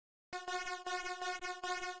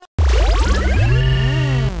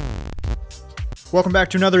Welcome back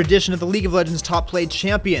to another edition of the League of Legends Top Played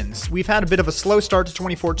Champions. We've had a bit of a slow start to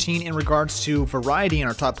 2014 in regards to variety in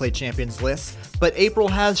our Top Played Champions lists, but April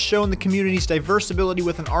has shown the community's diverse ability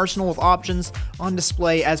with an arsenal of options on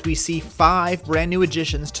display as we see 5 brand new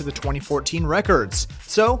additions to the 2014 records.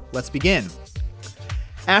 So, let's begin.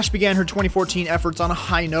 Ashe began her 2014 efforts on a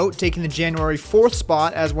high note, taking the January 4th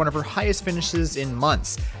spot as one of her highest finishes in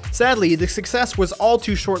months. Sadly, the success was all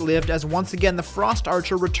too short-lived as once again the Frost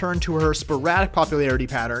Archer returned to her sporadic popularity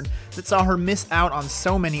pattern that saw her miss out on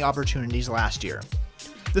so many opportunities last year.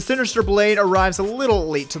 The Sinister Blade arrives a little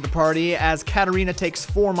late to the party as Katarina takes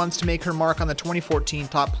 4 months to make her mark on the 2014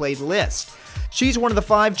 top played list. She's one of the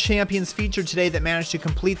 5 champions featured today that managed to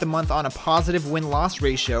complete the month on a positive win-loss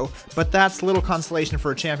ratio, but that's little consolation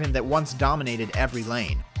for a champion that once dominated every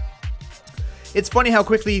lane. It's funny how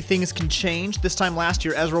quickly things can change. This time last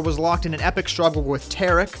year, Ezreal was locked in an epic struggle with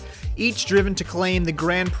Taric, each driven to claim the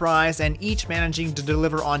grand prize and each managing to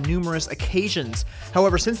deliver on numerous occasions.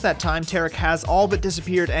 However, since that time, Taric has all but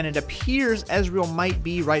disappeared and it appears Ezreal might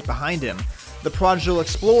be right behind him. The Prodigal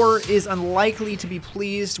Explorer is unlikely to be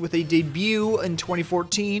pleased with a debut in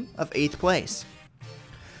 2014 of 8th place.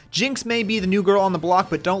 Jinx may be the new girl on the block,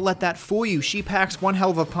 but don't let that fool you. She packs one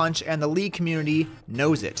hell of a punch and the League community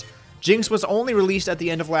knows it. Jinx was only released at the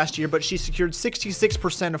end of last year, but she secured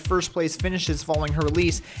 66% of first place finishes following her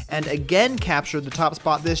release and again captured the top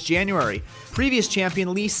spot this January. Previous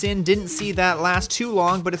champion Lee Sin didn't see that last too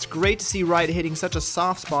long, but it's great to see Riot hitting such a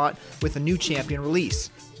soft spot with a new champion release.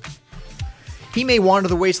 He may wander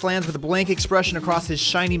the wastelands with a blank expression across his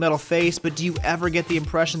shiny metal face, but do you ever get the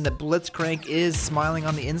impression that Blitzcrank is smiling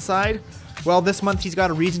on the inside? Well, this month he's got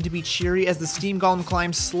a reason to be cheery as the Steam Golem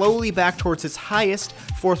climbs slowly back towards its highest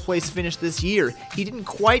 4th place finish this year. He didn't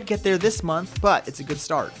quite get there this month, but it's a good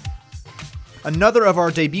start. Another of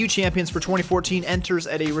our debut champions for 2014 enters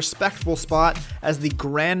at a respectable spot as the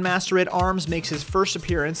Grandmaster at Arms makes his first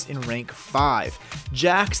appearance in rank 5.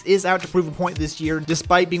 Jax is out to prove a point this year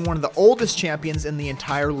despite being one of the oldest champions in the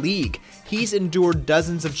entire league. He's endured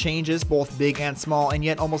dozens of changes, both big and small, and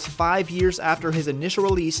yet almost 5 years after his initial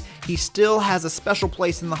release, he still has a special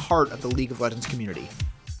place in the heart of the League of Legends community.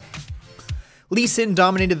 Lee Sin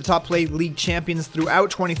dominated the top played League champions throughout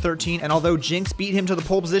 2013, and although Jinx beat him to the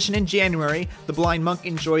pole position in January, the Blind Monk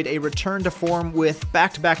enjoyed a return to form with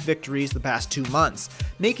back-to-back victories the past 2 months,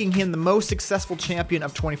 making him the most successful champion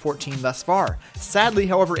of 2014 thus far. Sadly,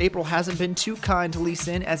 however, April hasn't been too kind to Lee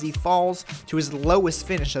Sin as he falls to his lowest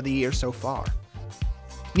finish of the year so far.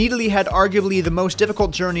 Nidalee had arguably the most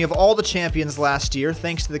difficult journey of all the champions last year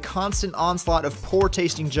thanks to the constant onslaught of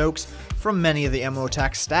poor-tasting jokes from many of the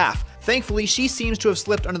MMOattack staff. Thankfully, she seems to have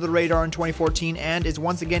slipped under the radar in 2014 and is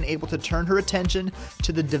once again able to turn her attention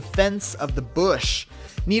to the defense of the bush.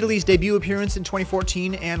 Nidalee's debut appearance in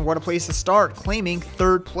 2014, and what a place to start, claiming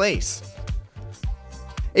 3rd place.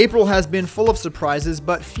 April has been full of surprises,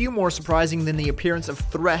 but few more surprising than the appearance of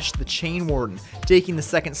Thresh, the Chain Warden, taking the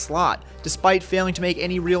 2nd slot. Despite failing to make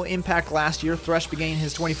any real impact last year, Thresh began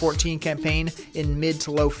his 2014 campaign in mid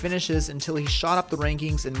to low finishes until he shot up the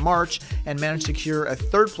rankings in March and managed to secure a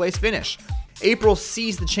 3rd place finish. April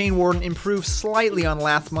sees the Chain Warden improve slightly on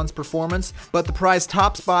last month's performance, but the prize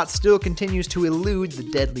top spot still continues to elude the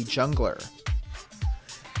deadly jungler.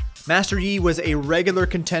 Master Yi was a regular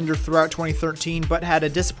contender throughout 2013, but had a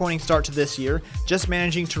disappointing start to this year, just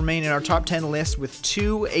managing to remain in our top 10 list with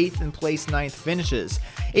 2 8th and place 9th finishes.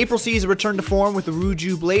 April sees a return to form with the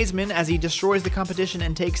Ruju Blazeman as he destroys the competition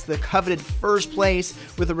and takes the coveted 1st place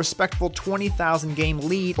with a respectable 20,000 game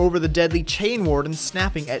lead over the deadly Chain Warden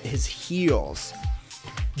snapping at his heels.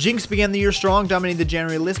 Jinx began the year strong, dominating the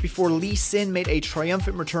January list before Lee Sin made a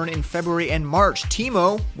triumphant return in February and March.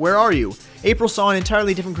 Teemo, where are you? April saw an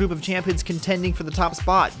entirely different group of champions contending for the top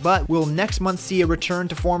spot, but will next month see a return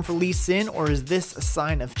to form for Lee Sin, or is this a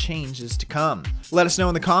sign of changes to come? Let us know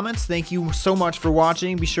in the comments. Thank you so much for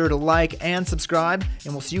watching. Be sure to like and subscribe,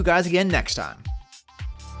 and we'll see you guys again next time.